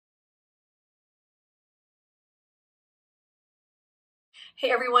Hey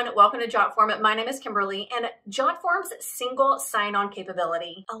everyone, welcome to Jotform. My name is Kimberly, and Jotform's single sign-on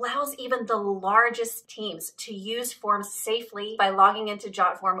capability allows even the largest teams to use forms safely by logging into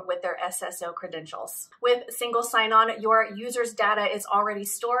Jotform with their SSO credentials. With single sign-on, your user's data is already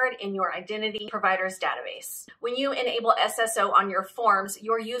stored in your identity provider's database. When you enable SSO on your forms,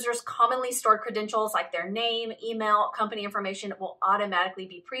 your users' commonly stored credentials like their name, email, company information will automatically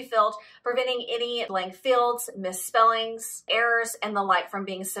be pre-filled, preventing any blank fields, misspellings, errors, and the like from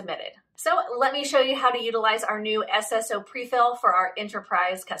being submitted. So let me show you how to utilize our new SSO Prefill for our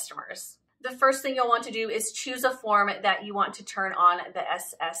enterprise customers. The first thing you'll want to do is choose a form that you want to turn on the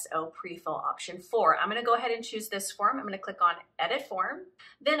SSO Prefill option for. I'm going to go ahead and choose this form. I'm going to click on Edit Form.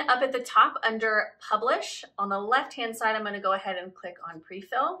 Then up at the top under Publish, on the left-hand side, I'm going to go ahead and click on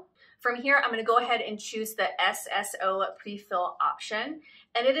Prefill. From here, I'm going to go ahead and choose the SSO Prefill option.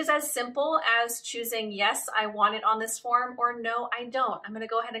 And it is as simple as choosing yes, I want it on this form, or no, I don't. I'm going to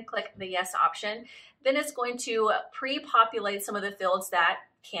go ahead and click the yes option. Then it's going to pre-populate some of the fields that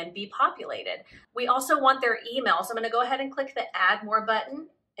can be populated. We also want their email. So I'm going to go ahead and click the Add More button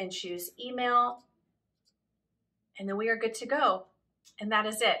and choose email. And then we are good to go. And that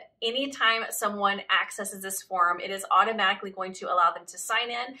is it. Anytime someone accesses this form, it is automatically going to allow them to sign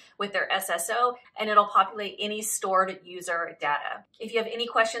in with their SSO, and it'll populate any stored user data. If you have any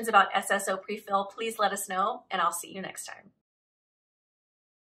questions about SSO Prefill, please let us know, and I'll see you next time.